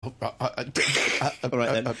All right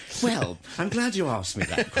then. Well, I'm glad you asked me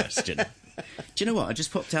that question. Do you know what? I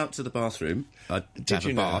just popped out to the bathroom. I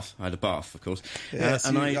had a bath, of course. Yes,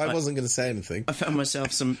 and I wasn't going to say anything. I found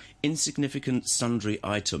myself some insignificant sundry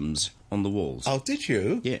items on the walls. Oh, did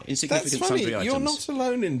you? Yeah, insignificant sundry items. You're not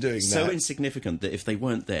alone in doing that. So insignificant that if they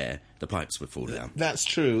weren't there, the pipes would fall down. That's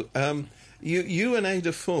true. You and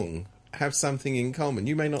Ada Fung have something in common.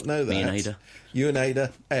 You may not know that. Me and Ada. You and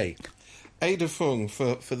Ada. Ada Fung,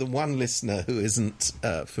 for the one listener who isn't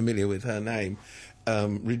familiar with her name,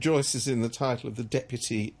 rejoices in the title of the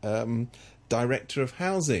Deputy Director of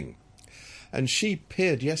Housing. And she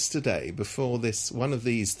appeared yesterday before one of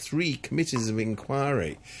these 3 committees of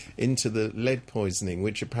inquiry into the lead poisoning,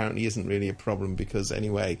 which apparently isn't really a problem because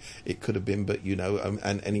anyway, it could have been, but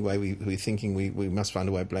and anyway, we're thinking we must find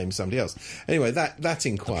a way to blame somebody else. Anyway, that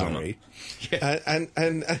inquiry,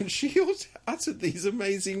 and she uttered these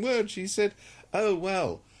amazing words. She said, "Oh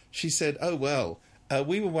well,"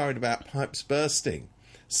 we were worried about pipes bursting.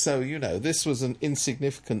 So, this was an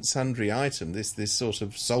insignificant sundry item, this sort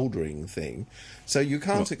of soldering thing. So you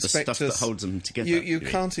can't expect us... the stuff that holds them together. You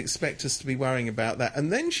can't expect us to be worrying about that. And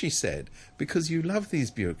then she said, because you love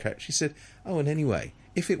these bureaucrats, she said, oh, and anyway,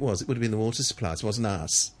 if it would have been the water supplies. It wasn't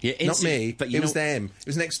us. Yeah, not me. But it was them. It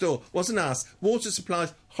was next door. It wasn't us. Water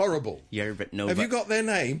supplies, horrible. Yeah, but no... Have you got their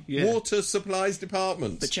name? Yeah. Water Supplies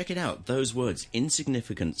Department. But check it out. Those words,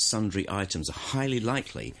 insignificant sundry items, are highly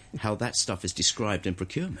likely how that stuff is described in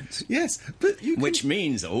procurement. Yes, but Which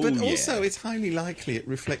means, also it's highly likely it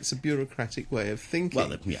reflects a bureaucratic way of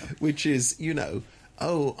thinking, which is,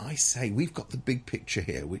 oh, I say, we've got the big picture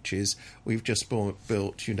here, which is we've just built,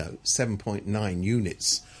 7.9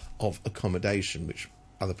 units of accommodation, which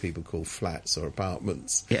other people call flats or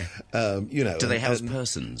apartments. Yeah. Do they house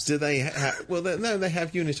persons? Do they have... Well, no, they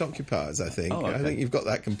have unit occupiers, I think. Oh, okay. I think you've got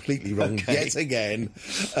that completely wrong yet again.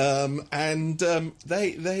 Their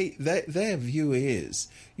view is,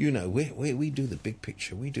 we do the big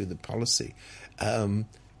picture, we do the policy.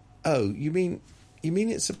 You mean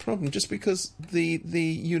it's a problem just because the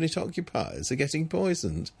unit occupiers are getting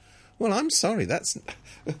poisoned? Well, I'm sorry, that's...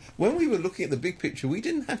 When we were looking at the big picture, we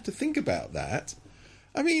didn't have to think about that.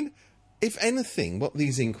 I mean, if anything, what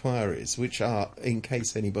these inquiries, which are, in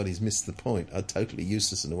case anybody's missed the point, are totally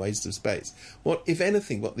useless and a waste of space, what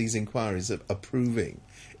these inquiries are proving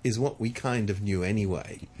is what we kind of knew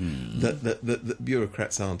anyway, that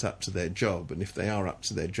bureaucrats aren't up to their job, and if they are up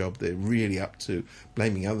to their job, they're really up to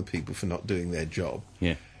blaming other people for not doing their job.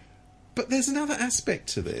 Yeah. But there's another aspect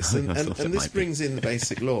to this, and this brings in the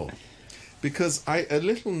Basic Law. Because a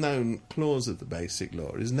little-known clause of the Basic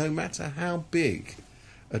Law is no matter how big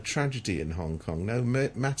a tragedy in Hong Kong, no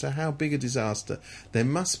matter how big a disaster, there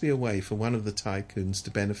must be a way for one of the tycoons to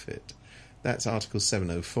benefit. That's Article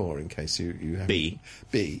 704, in case you haven't...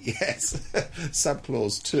 B, yes.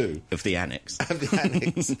 Subclause 2. Of the Annex.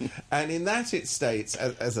 And in that it states,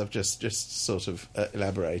 as I've just sort of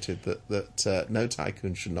elaborated, that no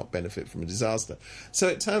tycoon should not benefit from a disaster. So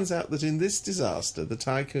it turns out that in this disaster, the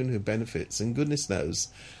tycoon who benefits, and goodness knows...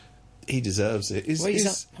 he deserves it. Is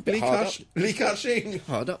Li Ka-shing.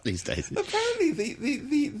 Hard up these days. Apparently,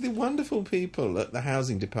 the wonderful people at the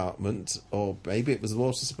Housing Department, or maybe it was the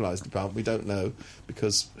Water Supplies Department, we don't know,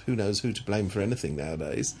 because who knows who to blame for anything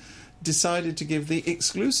nowadays, decided to give the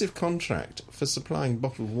exclusive contract for supplying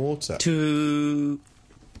bottled water to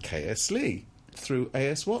KS Lee through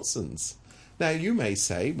A.S. Watson's. Now, you may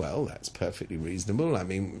say, well, that's perfectly reasonable. I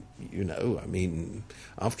mean,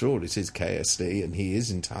 after all, it is KSD, and he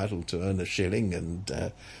is entitled to earn a shilling, and,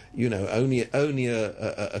 only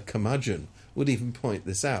a curmudgeon would even point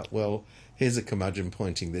this out. Well, here's a curmudgeon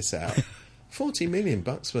pointing this out. $40 million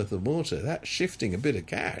worth of water, that's shifting a bit of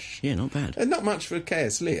cash. Yeah, not bad. And not much for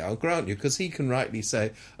KS Lee, I'll grant you, because he can rightly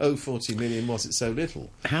say, 40 million, was it so little?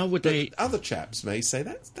 How would they... Other chaps may say,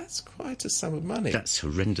 that's quite a sum of money. That's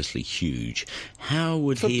horrendously huge. How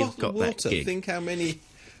would he have got water, that gig? Think how many...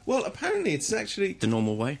 Well, apparently it's actually... The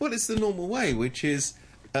normal way? Well, it's the normal way, which is...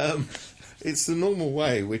 It's the normal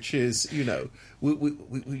way, which is,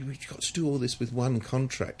 we've got to do all this with one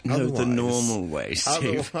contract. No, the normal way,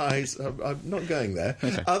 Steve. Otherwise, I'm not going there.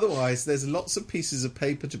 Okay. Otherwise, there's lots of pieces of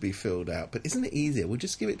paper to be filled out. But isn't it easier? We'll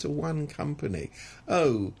just give it to one company.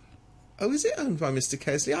 Oh, is it owned by Mr.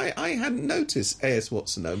 Kearsley? I hadn't noticed A.S.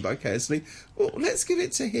 Watson owned by Kearsley. Well, let's give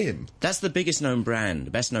it to him. That's the biggest known brand,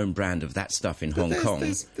 the best known brand of that stuff in Hong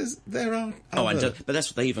Kong. There are other... but that's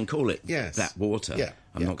what they even call it. Yes. That water. Yeah.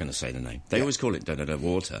 I'm not going to say the name. They always call it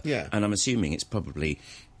water. Yeah. And I'm assuming it's probably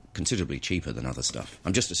considerably cheaper than other stuff.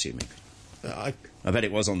 I'm just assuming. I bet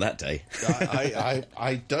it was on that day.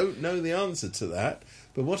 I don't know the answer to that,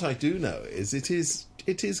 but what I do know is it is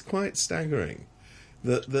it is quite staggering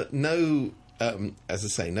that no, as I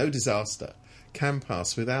say, no disaster can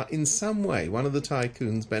pass without, in some way, one of the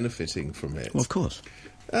tycoons benefiting from it. Well, of course.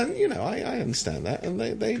 And, you know, I understand that, and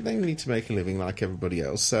they need to make a living like everybody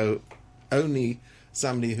else, so only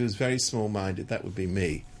somebody who's very small-minded, that would be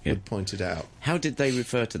me, would point it out. How did they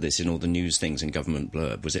refer to this in all the news things and government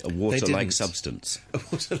blurb? Was it a water-like substance? A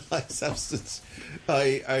water-like substance.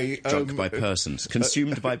 Drunk by persons.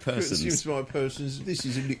 Consumed by persons. Consumed by persons. This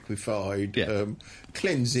is a liquefied,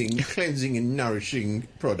 cleansing and nourishing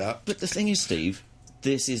product. But the thing is, Steve,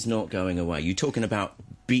 this is not going away. You're talking about...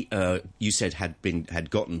 you said had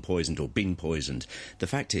gotten poisoned or been poisoned. The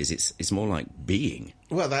fact is, it's more like being.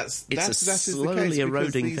 Well, that is slowly the case,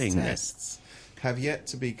 eroding these thing. Tests have yet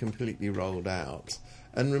to be completely rolled out.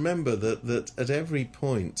 And remember that at every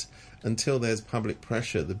point, until there's public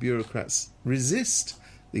pressure, the bureaucrats resist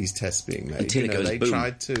these tests being made. Until it goes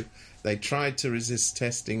boom. They tried to resist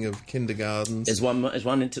testing of kindergartens. There's one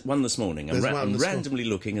this morning. I'm randomly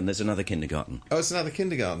looking, and there's another kindergarten. Oh, it's another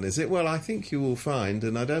kindergarten, is it? Well, I think you will find,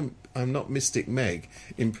 and I'm not Mystic Meg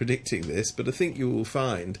in predicting this, but I think you will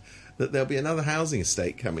find that there'll be another housing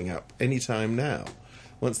estate coming up any time now,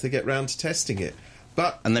 once they get round to testing it.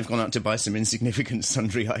 And they've gone out to buy some insignificant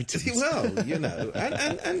sundry items. Well, you know,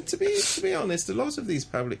 and to be honest, a lot of these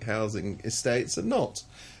public housing estates are not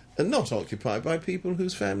occupied by people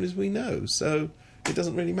whose families we know, so it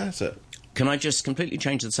doesn't really matter. Can I just completely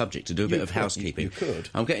change the subject to do a bit of housekeeping? You could.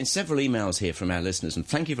 I'm getting several emails here from our listeners, and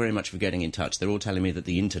thank you very much for getting in touch. They're all telling me that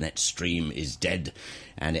the internet stream is dead,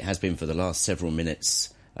 and it has been for the last several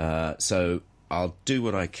minutes. So I'll do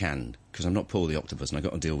what I can, because I'm not Paul the Octopus, and I've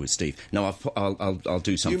got to deal with Steve. No, I'll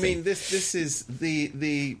do something. You mean this is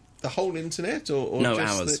the whole internet, or no,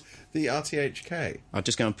 just ours. The RTHK? I'll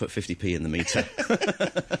just go and put 50p in the meter.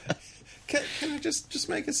 Can I just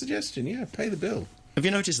make a suggestion? Yeah, pay the bill. Have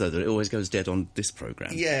you noticed, though, that it always goes dead on this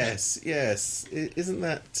programme? Yes. Isn't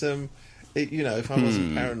that... if I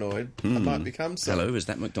wasn't paranoid, I might become so. Hello, is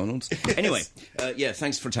that McDonald's? Yes. Anyway,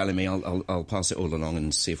 thanks for telling me. I'll pass it all along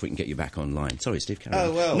and see if we can get you back online. Sorry, Steve, carry on.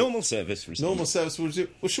 Oh, well. Normal service. Normal service. Well,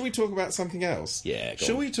 should we talk about something else? Yeah, go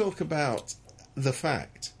Shall on. we talk about the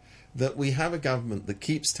fact that we have a government that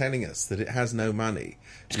keeps telling us that it has no money?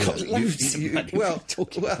 It's got loads of money.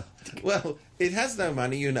 Well, it has no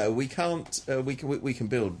money. You know, we can't. We can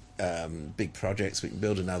build big projects. We can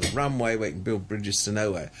build another runway. We can build bridges to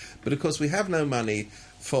nowhere. But of course, we have no money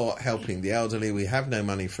for helping the elderly. We have no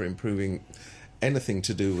money for improving anything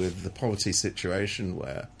to do with the poverty situation,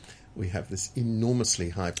 where we have this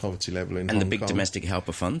enormously high poverty level in Hong Kong. And the big domestic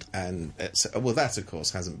helper fund. And that, of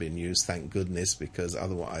course, hasn't been used, thank goodness, because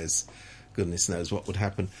otherwise, goodness knows what would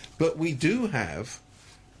happen. But we do have,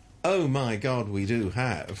 oh my God, we do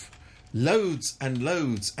have loads and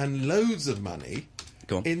loads and loads of money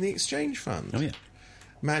in the exchange fund. Oh, yeah.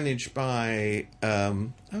 Managed by,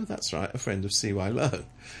 that's right, a friend of CY Lowe,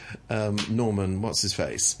 Norman,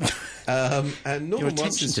 what's-his-face. And Norman Your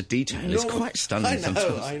attention to detail is quite stunning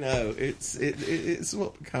sometimes. I know. It's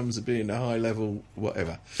what comes of being a high-level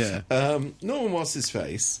whatever. Yeah. Norman,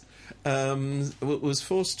 what's-his-face, was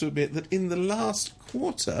forced to admit that in the last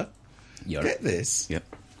quarter, get this,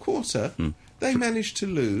 quarter, they managed to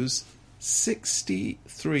lose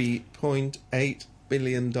 $63.8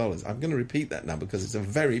 billion. I'm going to repeat that number because it's a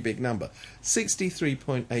very big number.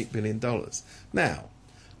 $63.8 billion. Now,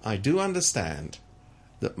 I do understand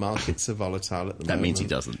that markets are volatile at the moment. That means he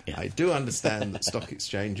doesn't. Yeah. I do understand that stock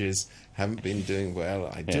exchanges haven't been doing well.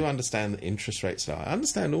 I do understand that interest rates are high. I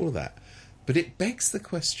understand all of that. But it begs the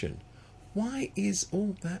question, why is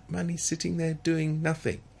all that money sitting there doing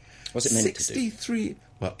nothing? What's it meant to do?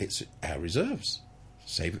 Well, it's our reserves.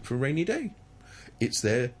 Save it for a rainy day. It's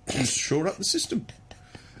there to shore up the system.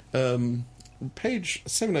 Page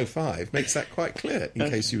 705 makes that quite clear,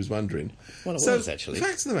 in case you was wondering. Well, it was, actually. The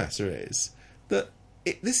fact of the matter is that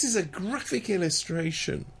this is a graphic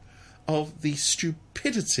illustration of the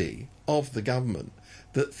stupidity of the government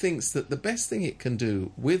that thinks that the best thing it can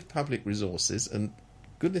do with public resources, and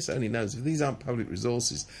goodness only knows if these aren't public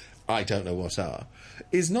resources, I don't know what are,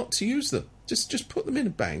 is not to use them. Just put them in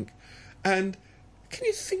a bank. And can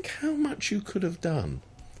you think how much you could have done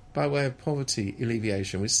by way of poverty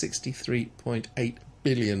alleviation with $63.8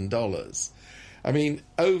 billion? I mean,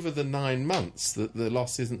 over the 9 months, the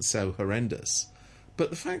loss isn't so horrendous. But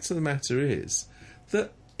the fact of the matter is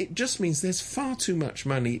that it just means there's far too much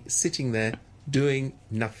money sitting there doing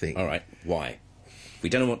nothing. All right, why? We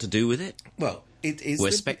don't know what to do with it? Well,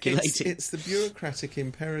 we're speculating. It's the bureaucratic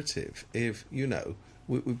imperative. If,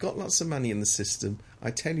 we've got lots of money in the system,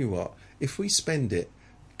 I tell you what, if we spend it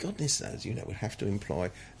goodness knows, we have to employ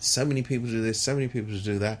so many people to do this, so many people to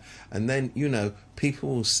do that, and then, people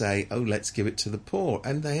will say, oh, let's give it to the poor,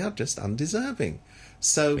 and they are just undeserving.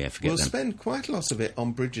 So we'll spend quite a lot of it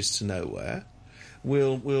on bridges to nowhere.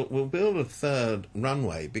 We'll build a third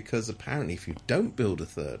runway, because apparently if you don't build a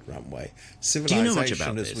third runway,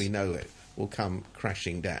 civilization as we know it will come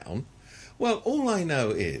crashing down. Well, all I know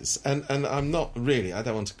is, and I'm not really, I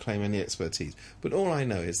don't want to claim any expertise, but all I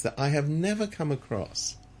know is that I have never come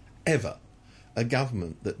across, ever, a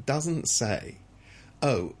government that doesn't say,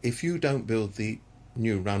 oh, if you don't build the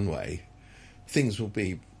new runway, things will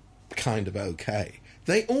be kind of okay.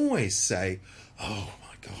 They always say, oh,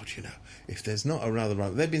 my God, if there's not another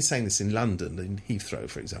runway... They've been saying this in London, in Heathrow,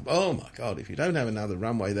 for example. Oh, my God, if you don't have another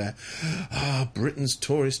runway there, Britain's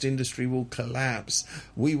tourist industry will collapse.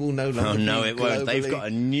 We will no longer be it won't. They've got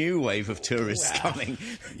a new wave of tourists coming.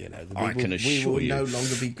 I can assure you. We will no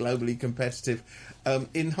longer be globally competitive.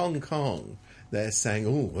 In Hong Kong, they're saying,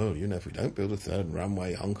 oh, well, if we don't build a third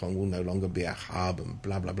runway, Hong Kong will no longer be a hub and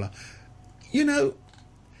blah, blah, blah.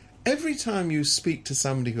 Every time you speak to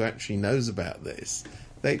somebody who actually knows about this,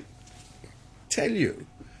 they tell you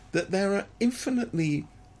that there are infinitely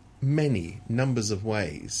many numbers of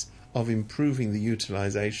ways of improving the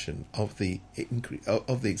utilisation of the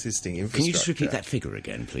existing infrastructure. Can you just repeat that figure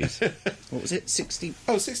again, please? What was it?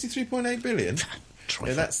 63.8 billion.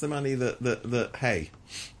 Yeah, that's the money that hey,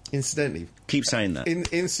 incidentally... Keep saying that.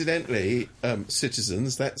 Incidentally,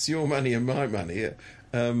 citizens, that's your money and my money.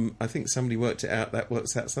 I think somebody worked it out. That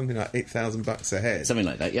works out something like $8,000 a head. Something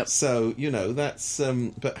like that, yep. So, that's...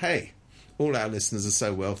 but hey, all our listeners are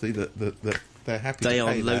so wealthy that they're happy they to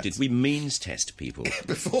pay are loaded. that. We means test people.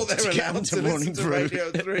 Before they're allowed to listen to Radio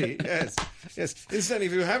 3. Yes. Incidentally,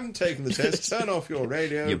 if you haven't taken the test, turn off your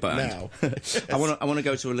radio now. I want to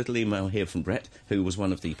go to a little email here from Brett, who was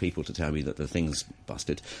one of the people to tell me that the thing's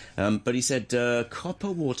busted. But he said,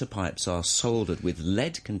 copper water pipes are soldered with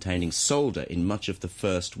lead containing solder in much of the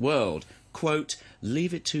first world. Quote,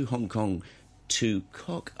 leave it to Hong Kong to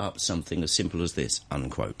cock up something as simple as this,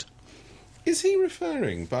 unquote. Is he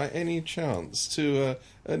referring, by any chance, to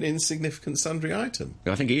an insignificant sundry item?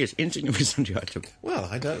 I think he is. Insignificant sundry item. Well,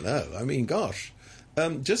 I don't know. I mean, gosh.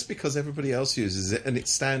 Just because everybody else uses it and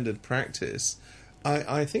it's standard practice,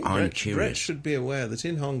 I think Brett should be aware that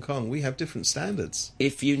in Hong Kong we have different standards.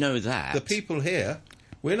 If you know that... The people here,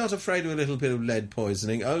 we're not afraid of a little bit of lead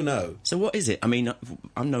poisoning. Oh, no. So what is it? I mean,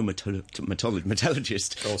 I'm no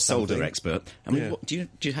metallurgist or solder expert. I mean, do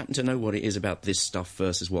you happen to know what it is about this stuff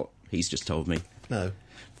versus what he's just told me? No.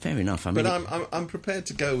 Fair enough. I mean, but I'm prepared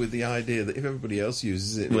to go with the idea that if everybody else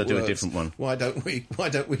uses it, we'll do a different one. Why don't we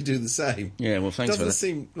do the same? Yeah, well, thanks for that. Doesn't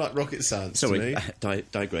seem like rocket science to me.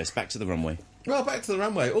 Digress. Back to the runway. Well, back to the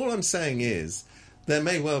runway. All I'm saying is there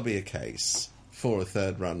may well be a case for a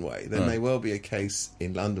third runway. There may well be a case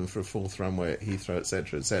in London for a fourth runway at Heathrow,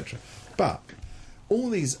 etc., etc. But all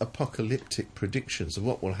these apocalyptic predictions of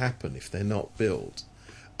what will happen if they're not built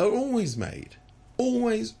are always made.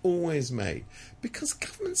 Always made. Because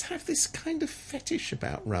governments have this kind of fetish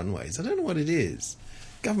about runways. I don't know what it is.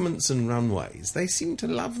 Governments and runways, they seem to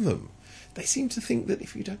love them. They seem to think that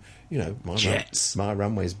if you don't... my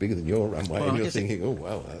runway is bigger than your runway, and you're thinking, oh,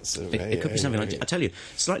 well, that's... It could be something like... I tell you,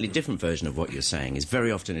 a slightly different version of what you're saying is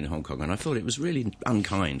very often in Hong Kong, and I thought it was really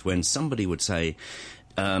unkind when somebody would say,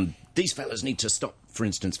 these fellas need to stop, for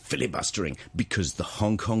instance, filibustering, because the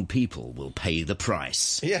Hong Kong people will pay the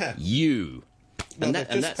price. Yeah. Well, they've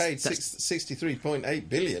just paid 63.8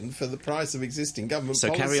 billion for the price of existing government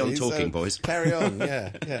policies. So carry on talking, boys. Carry on,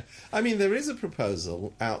 yeah. I mean, there is a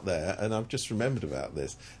proposal out there, and I've just remembered about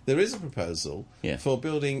this. There is a proposal for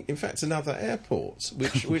building, in fact, another airport,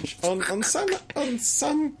 which on some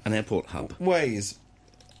an airport hub ways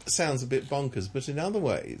sounds a bit bonkers, but in other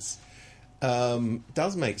ways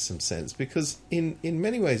does make some sense, because in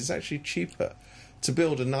many ways it's actually cheaper to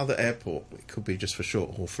build another airport. It could be just for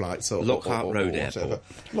short-haul flights or Lockhart Road Airport.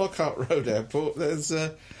 Lockhart Road Airport. There's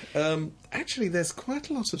actually there's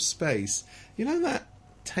quite a lot of space. You know that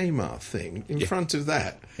Tamar thing in front of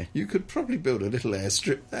that? Yeah. You could probably build a little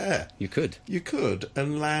airstrip there. You could,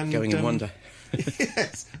 and land going in one day.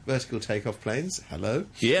 Yes, vertical takeoff planes. Hello.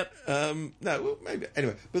 Yep. No, well, maybe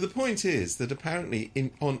anyway. But the point is that apparently,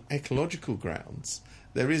 on ecological grounds,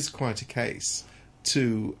 there is quite a case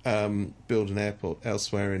to build an airport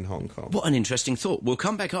elsewhere in Hong Kong. What an interesting thought. We'll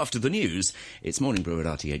come back after the news. It's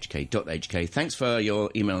morningbrew@rthk.hk. Thanks for your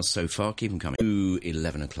emails so far. Keep them coming.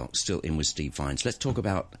 11 o'clock, still in with Steve Vines. Let's talk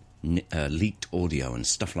about leaked audio and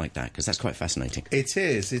stuff like that? Because that's quite fascinating. It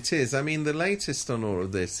is. I mean, the latest on all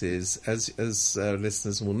of this is, as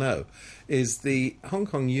listeners will know, is the Hong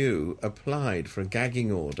Kong U applied for a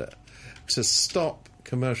gagging order to stop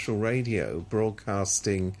commercial radio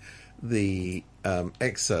broadcasting the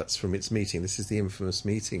excerpts from its meeting. This is the infamous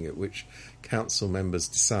meeting at which council members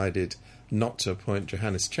decided not to appoint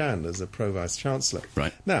Johannes Chan as a pro-vice-chancellor.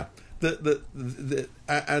 Right. Now,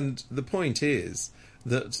 and the point is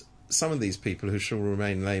that some of these people who shall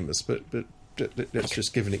remain nameless, but let's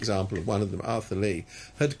just give an example of one of them, Arthur Lee,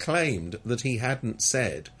 had claimed that he hadn't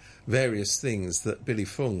said various things that Billy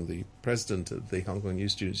Fung, the president of the Hong Kong U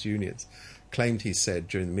Students' Unions, claimed he said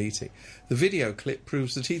during the meeting. The video clip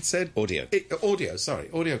proves that he'd said... Audio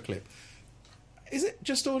clip. Is it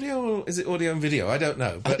just audio or is it audio and video? I don't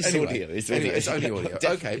know. But it's anyway, audio. It's only audio.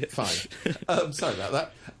 Okay, fine. Sorry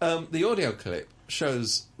about that. The audio clip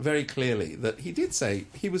shows very clearly that he did say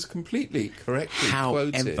he was completely correctly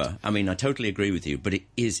quoted. However, I mean, I totally agree with you, but it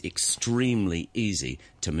is extremely easy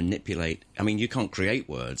to manipulate. I mean, you can't create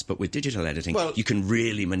words, but with digital editing, you can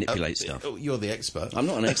really manipulate stuff. You're the expert. I'm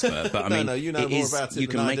not an expert, but I mean... No, you know more about it you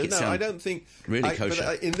than can I make do. it sound I don't think... really kosher.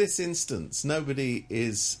 But in this instance, nobody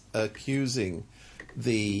is accusing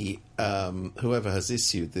the whoever has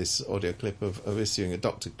issued this audio clip of issuing a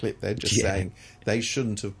doctored clip. They're just saying they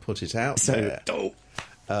shouldn't have put it out there.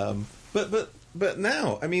 But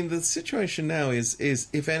now, I mean, the situation now is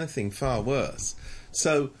if anything far worse.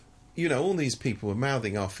 So, you know, all these people were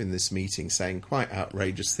mouthing off in this meeting, saying quite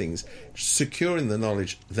outrageous things, securing the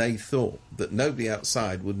knowledge they thought that nobody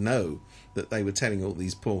outside would know that they were telling all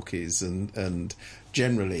these porkies and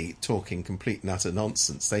generally talking complete and utter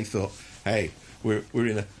nonsense. They thought, hey, we're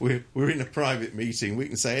in a private meeting. We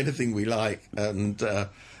can say anything we like, and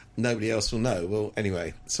nobody else will know. Well,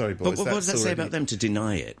 anyway, sorry, boys. But what does that say about them to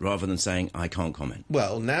deny it rather than saying I can't comment?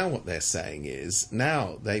 Well, now what they're saying is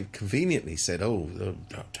now they've conveniently said, "Oh,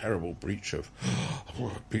 terrible breach of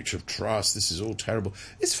trust. This is all terrible."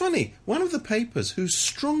 It's funny. One of the papers who's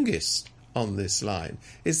strongest on this line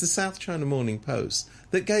is the South China Morning Post,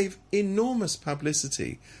 that gave enormous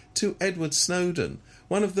publicity to Edward Snowden,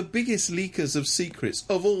 one of the biggest leakers of secrets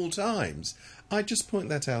of all times. I just point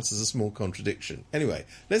that out as a small contradiction. Anyway,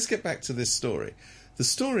 let's get back to this story. The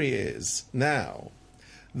story is now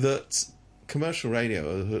that commercial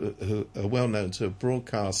radio, who are well known to have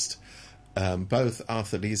broadcast both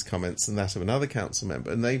Arthur Lee's comments and that of another council member,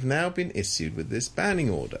 and they've now been issued with this banning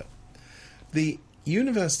order. The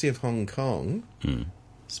University of Hong Kong,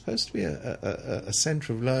 supposed to be a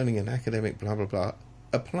centre of learning and academic blah, blah, blah,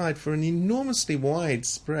 applied for an enormously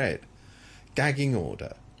widespread gagging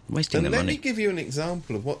order. Wasting and the let money. me give you an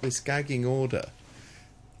example of what this gagging order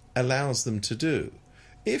allows them to do.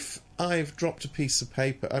 If I've dropped a piece of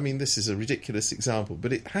paper, I mean, this is a ridiculous example,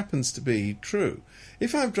 but it happens to be true.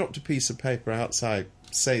 If I've dropped a piece of paper outside,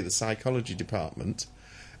 say, the psychology department,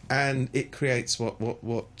 and it creates what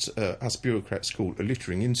us bureaucrats call a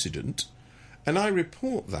littering incident, and I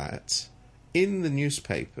report that in the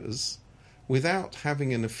newspapers without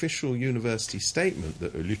having an official university statement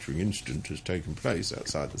that a littering incident has taken place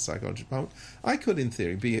outside the psychology department, I could, in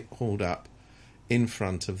theory, be hauled up in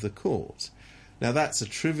front of the court. Now, that's a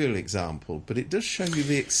trivial example, but it does show you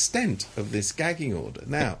the extent of this gagging order.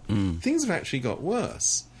 Now, things have actually got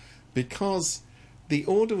worse, because the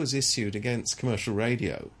order was issued against commercial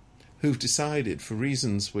radio, who've decided, for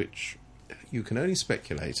reasons which you can only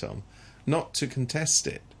speculate on, not to contest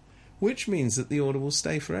it, which means that the order will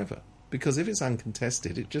stay forever. Because if it's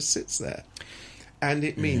uncontested, it just sits there. And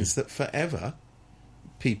it means that forever,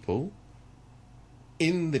 people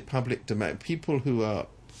in the public domain, people who are,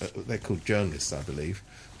 they're called journalists, I believe,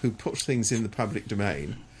 who put things in the public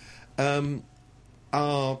domain,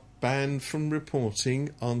 are banned from reporting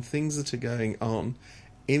on things that are going on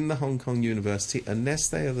in the Hong Kong University unless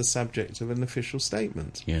they are the subject of an official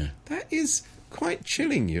statement. Yeah. That is quite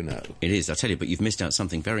chilling, you know. It is, I tell you, but you've missed out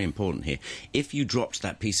something very important here. If you dropped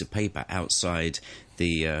that piece of paper outside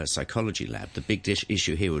the psychology lab, the big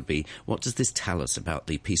issue here would be, what does this tell us about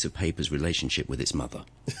the piece of paper's relationship with its mother?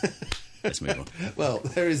 Let's move on. Well,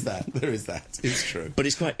 there is that. It's true. But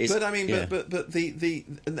it's quite... but I mean, but the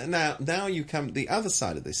now you come... The other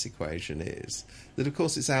side of this equation is that, of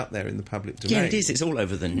course, it's out there in the public domain. Yeah, it is. It's all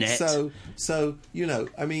over the net. So you know,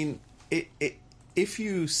 I mean, if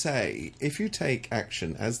you take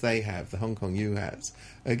action, as they have, the Hong Kong U has,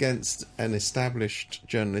 against an established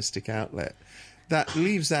journalistic outlet, that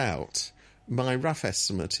leaves out, my rough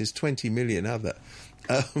estimate is 20 million other...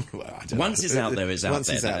 once it's out there, it's out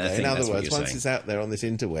there. In other words, once it's out there on this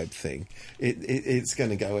interweb thing, it's going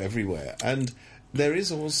to go everywhere. And there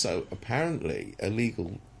is also apparently a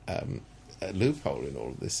legal loophole in all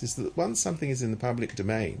of this is that once something is in the public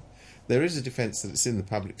domain, there is a defence that it's in the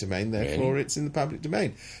public domain, therefore it's in the public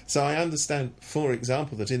domain. So I understand, for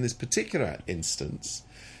example, that in this particular instance,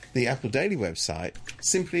 the Apple Daily website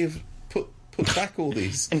simply have put back all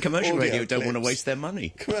these... And commercial audio radio don't clips. want to waste their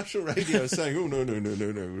money. Commercial radio saying, oh, no,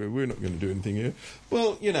 we're not going to do anything here.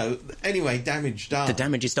 Well, anyway, damage done. The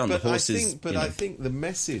damage is done. But the horses... I think the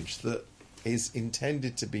message that is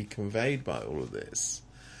intended to be conveyed by all of this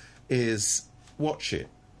is, watch it.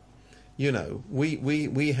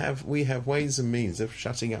 We have ways and means of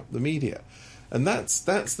shutting up the media. And that's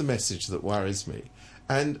the message that worries me.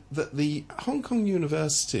 And that the Hong Kong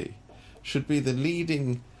University should be the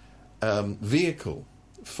leading vehicle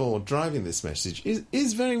for driving this message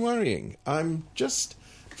is very worrying. I'm just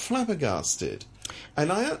flabbergasted.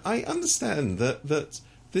 And I understand that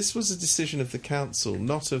this was a decision of the council,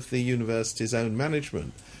 not of the university's own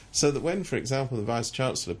management. So that when, for example, the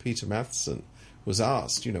Vice-Chancellor, Peter Matheson, was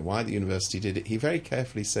asked, why the university did it, he very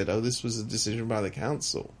carefully said, this was a decision by the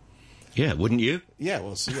council. Yeah, wouldn't you? Yeah,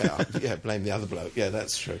 well, blame the other bloke. Yeah,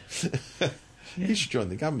 that's true. He should join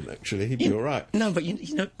the government, actually. He'd be all right. No, but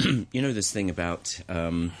you know this thing about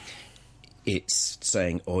it's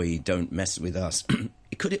saying, oi, don't mess with us.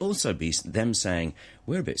 Could it also be them saying,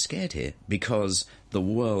 we're a bit scared here because the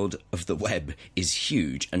world of the web is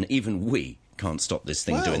huge and even we can't stop this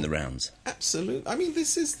thing doing the rounds? Absolutely. I mean,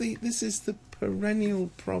 this is the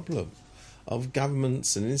perennial problem of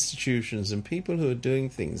governments and institutions and people who are doing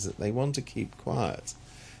things that they want to keep quiet.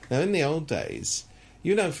 Now, in the old days,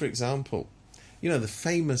 for example, the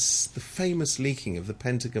famous leaking of the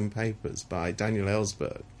Pentagon Papers by Daniel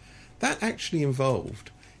Ellsberg, that actually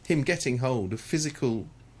involved him getting hold of physical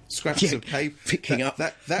scraps of paper. Picking up.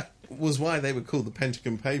 That was why they were called the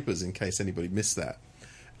Pentagon Papers, in case anybody missed that.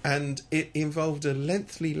 And it involved a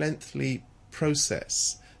lengthy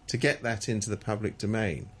process to get that into the public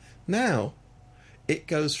domain. Now, it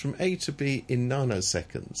goes from A to B in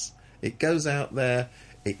nanoseconds. It goes out there,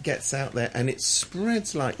 it gets out there, and it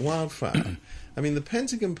spreads like wildfire. I mean, the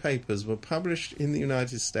Pentagon Papers were published in the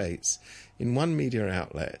United States in one media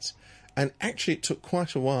outlet, and actually it took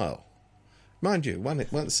quite a while. Mind you,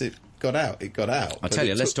 once it got out, it got out. I'll tell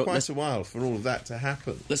you, it took quite a while for all of that to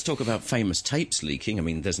happen. Let's talk about famous tapes leaking. I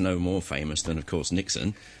mean, there's no more famous than, of course,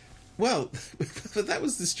 Nixon. Well, but that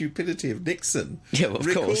was the stupidity of Nixon. Yeah, well,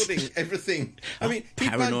 of course. Recording everything. I mean,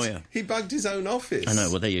 paranoia. He bugged his own office. I know,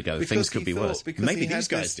 well, there you go. Things could be worse. Maybe these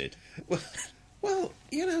guys did. Well,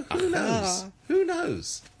 who knows? Who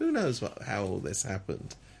knows? Who knows how all this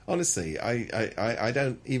happened? Honestly, I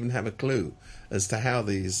don't even have a clue as to how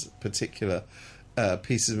these particular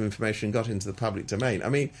pieces of information got into the public domain. I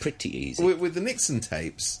mean, pretty easy. With the Nixon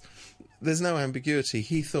tapes, there's no ambiguity.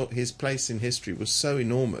 He thought his place in history was so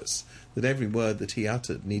enormous that every word that he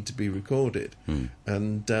uttered needed to be recorded.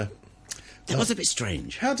 And that was a bit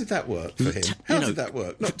strange. How did that work for him? How did that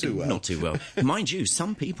work? Not too well. Not too well. Mind you,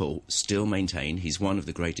 some people still maintain he's one of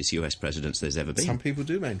the greatest US presidents there's ever been. Some people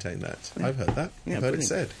do maintain that. I've heard that. I've heard it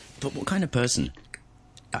said. But what kind of person?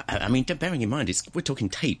 I mean, bearing in mind, we're talking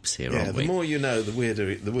tapes here, aren't we? The more you know, the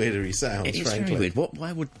weirder he sounds, It's frankly. very weird.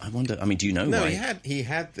 Why would... I wonder... I mean, do you know why? No, he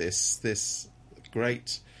had this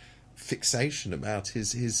great fixation about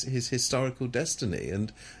his historical destiny,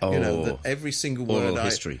 and that every single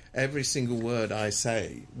word I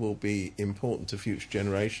say will be important to future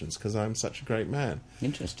generations because I'm such a great man.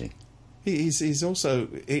 Interesting. He's also...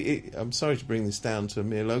 I'm sorry to bring this down to a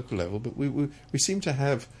mere local level, but we seem to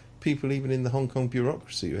have people even in the Hong Kong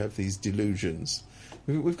bureaucracy who have these delusions.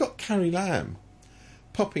 We've got Carrie Lam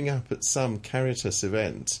popping up at some Caritas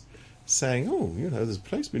event saying, there's a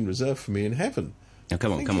place been reserved for me in heaven. Now,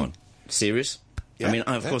 come on. Serious? Yeah, I mean,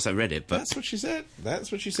 of course I read it, but... That's what she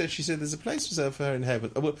said. She said there's a place reserved for her in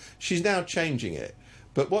heaven. Well, she's now changing it.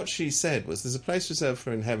 But what she said was there's a place reserved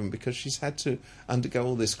for her in heaven because she's had to undergo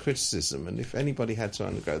all this criticism, and if anybody had to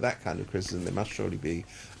undergo that kind of criticism, there must surely be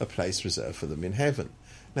a place reserved for them in heaven.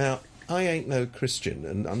 Now, I ain't no Christian,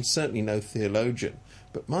 and I'm certainly no theologian,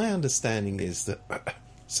 but my understanding is that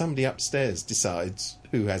somebody upstairs decides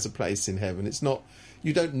who has a place in heaven. It's not...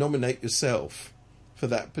 You don't nominate yourself for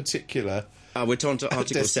that particular... we're on to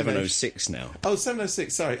Article 706 now. Oh,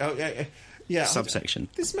 706, sorry. Oh, yeah. Subsection.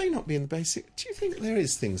 This may not be in the basic... Do you think there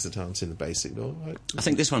is things that aren't in the basic law? I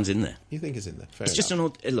think this one's in there. You think it's in there? Fair enough. Just an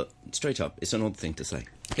odd... Look, straight up, it's an odd thing to say.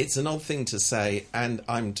 It's an odd thing to say, and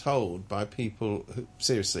I'm told by people who...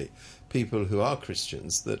 Seriously, people who are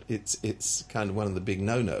Christians, that it's kind of one of the big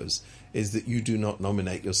no-nos, is that you do not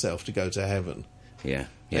nominate yourself to go to heaven. Yeah.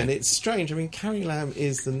 And it's strange. I mean, Carrie Lam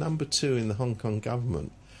is the number 2 in the Hong Kong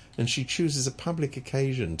government, and she chooses a public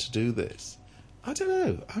occasion to do this. I don't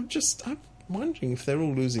know. I'm wondering if they're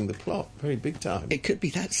all losing the plot very big time. It could be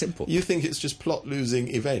that simple. You think it's just plot-losing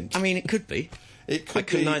event? I mean, it could be. It could I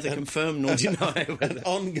can be neither confirm nor deny. An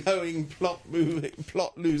ongoing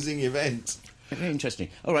plot-losing event. Very interesting.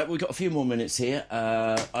 All right, we've got a few more minutes here.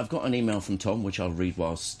 I've got an email from Tom, which I'll read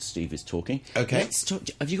whilst Steve is talking. Okay. Let's talk.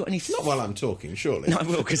 Have you got any... Not while I'm talking, surely. No, I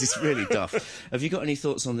will, because it's really daft. Have you got any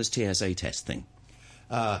thoughts on this TSA test thing?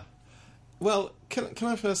 Well, can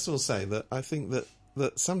I first of all say that I think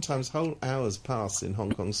that sometimes whole hours pass in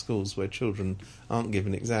Hong Kong schools where children aren't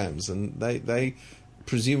given exams, and they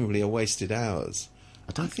presumably are wasted hours.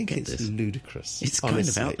 I think it's ludicrous. It's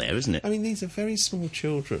honestly. kind of out there, isn't it? I mean, these are very small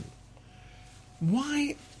children.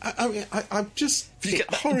 Why?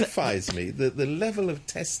 It horrifies me the level of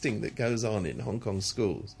testing that goes on in Hong Kong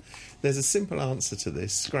schools. There's a simple answer to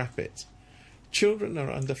this: scrap it. Children are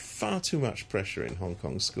under far too much pressure in Hong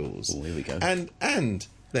Kong schools. Oh, here we go. And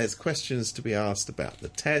there's questions to be asked about the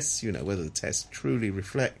tests, whether the tests truly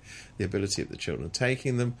reflect the ability of the children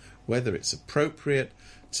taking them, whether it's appropriate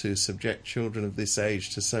to subject children of this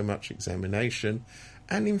age to so much examination.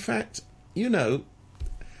 And in fact, the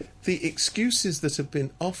excuses that have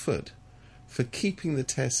been offered for keeping the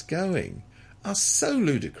tests going are so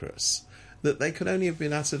ludicrous that they could only have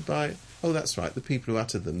been uttered by, oh, that's right, the people who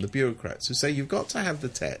uttered them, the bureaucrats, who say you've got to have the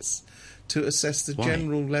tests to assess the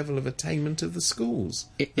general level of attainment of the schools.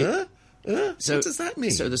 So, what does that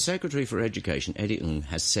mean? So the Secretary for Education, Eddie Ng,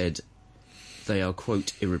 has said they are,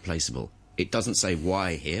 quote, irreplaceable. It doesn't say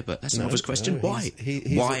why here, but that's an obvious question. Why?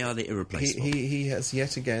 Why are they irreplaceable? He has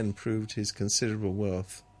yet again proved his considerable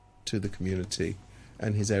worth to the community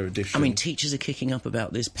and his erudition. I mean, teachers are kicking up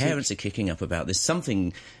about this, parents are kicking up about this.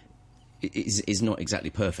 Something is not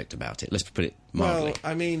exactly perfect about it. Let's put it mildly.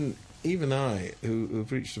 Well, I mean, even I,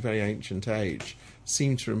 who've reached a very ancient age,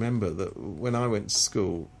 seem to remember that when I went to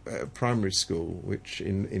school, primary school, which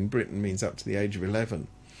in Britain means up to the age of 11,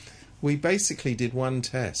 we basically did one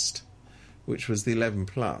test, which was the 11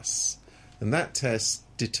 plus, and that test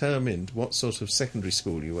determined what sort of secondary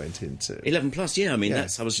school you went into. 11 plus, yeah. I mean, Yeah.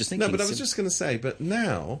 I was just thinking. No, but I was just going to say, but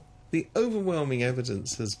now the overwhelming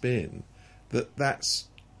evidence has been that that's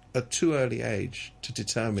a too early age to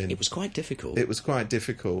determine. It was quite difficult. It was quite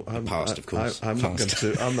difficult. Passed, of course. I'm not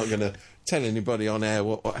going to tell anybody on air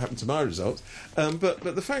what happened to my results. But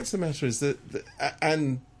the fact of the matter is that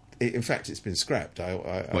in fact, it's been scrapped.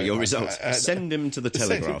 Your results? Send him to the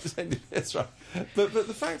Telegraph. Send him, that's right. But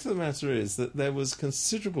the fact of the matter is that there was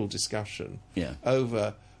considerable discussion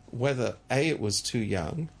over whether it was too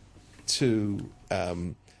young to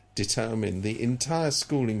determine the entire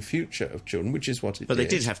schooling future of children, which is what it did. But they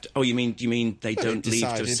did have to... Oh, you mean they don't leave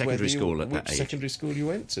to secondary school at that which age? secondary school you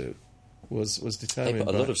went to was determined. They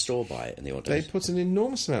put a lot of store by it in the old days. They put an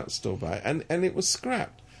enormous amount of store by it, and it was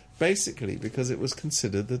scrapped, basically because it was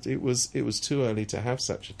considered that it was too early to have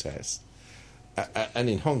such a test. And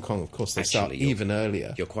in Hong Kong, of course, they start even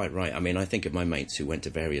earlier. You're quite right. I mean, I think of my mates who went to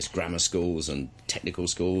various grammar schools and technical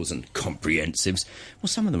schools and comprehensives. Well,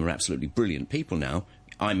 some of them are absolutely brilliant people now.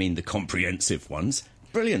 I mean the comprehensive ones.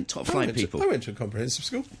 Brilliant, top-flight people. I went to a comprehensive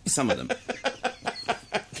school. Some of them.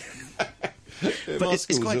 But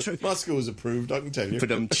it's quite true. My school was approved, I can tell you.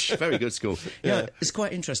 Very good school. Yeah, it's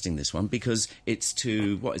quite interesting, this one, because it's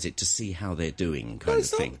to see how they're doing kind of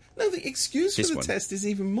thing. No, the excuse for the test is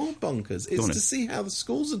even more bonkers. It's to see how the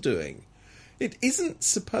schools are doing. It isn't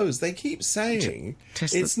supposed... They keep saying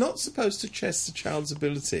it's not supposed to test the child's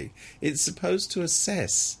ability. It's supposed to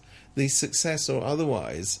assess the success or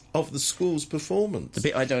otherwise of the school's performance. The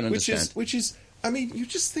bit I don't understand. Which is, I mean, you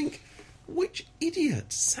just think, which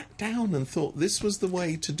idiot sat down and thought this was the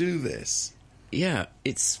way to do this? Yeah,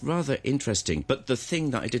 it's rather interesting. But the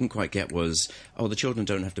thing that I didn't quite get was, the children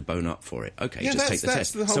don't have to bone up for it. Okay, just take the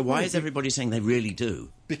test. So why is everybody saying they really do?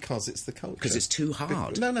 Because it's the culture. Because it's too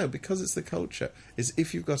hard. No, because it's the culture. Is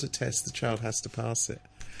if you've got a test, the child has to pass it.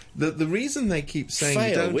 The reason they keep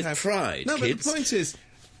saying you don't with have... pride, No, kids. But the point is...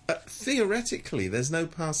 theoretically, there's no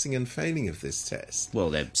passing and failing of this test. Well,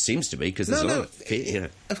 there seems to be, because there's a lot of...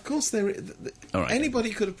 Of course, there is. Anybody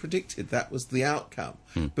could have predicted that was the outcome.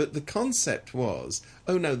 But the concept was,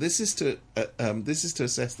 this is to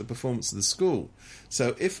assess the performance of the school.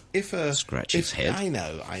 So if a... Scratch his head. I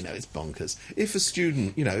know, it's bonkers. If a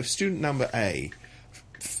student, if student number A...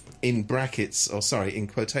 in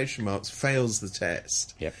quotation marks, fails the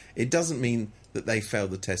test, it doesn't mean that they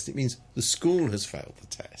failed the test. It means the school has failed the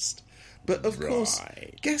test. But, of course,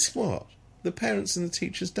 guess what? The parents and the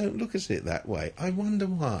teachers don't look at it that way. I wonder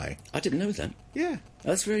why. I d... know that. Yeah.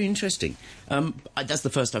 That's very interesting. That's the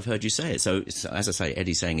first I've heard you say it. So, as I say,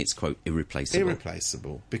 Eddie's saying it's, quote, irreplaceable.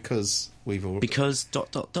 Irreplaceable, because we've all... Because ...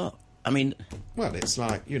 I mean... Well, it's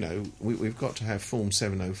like, we've got to have Form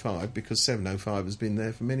 705 because 705 has been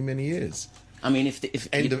there for many, many years. I mean,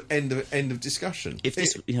 end of discussion. If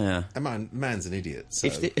this, yeah, a man's an idiot. So,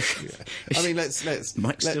 yeah. I mean, let's.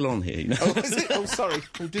 Mike's still on here. Oh, is it? Oh, sorry.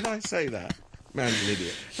 Did I say that? Man's an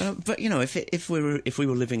idiot. But if we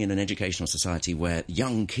were living in an educational society where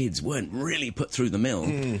young kids weren't really put through the mill,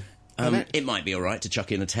 it might be all right to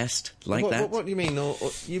chuck in a test like that. What do you mean? Or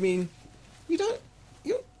you mean you don't?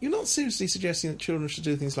 You're not seriously suggesting that children should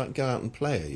do things like go out and play, are you?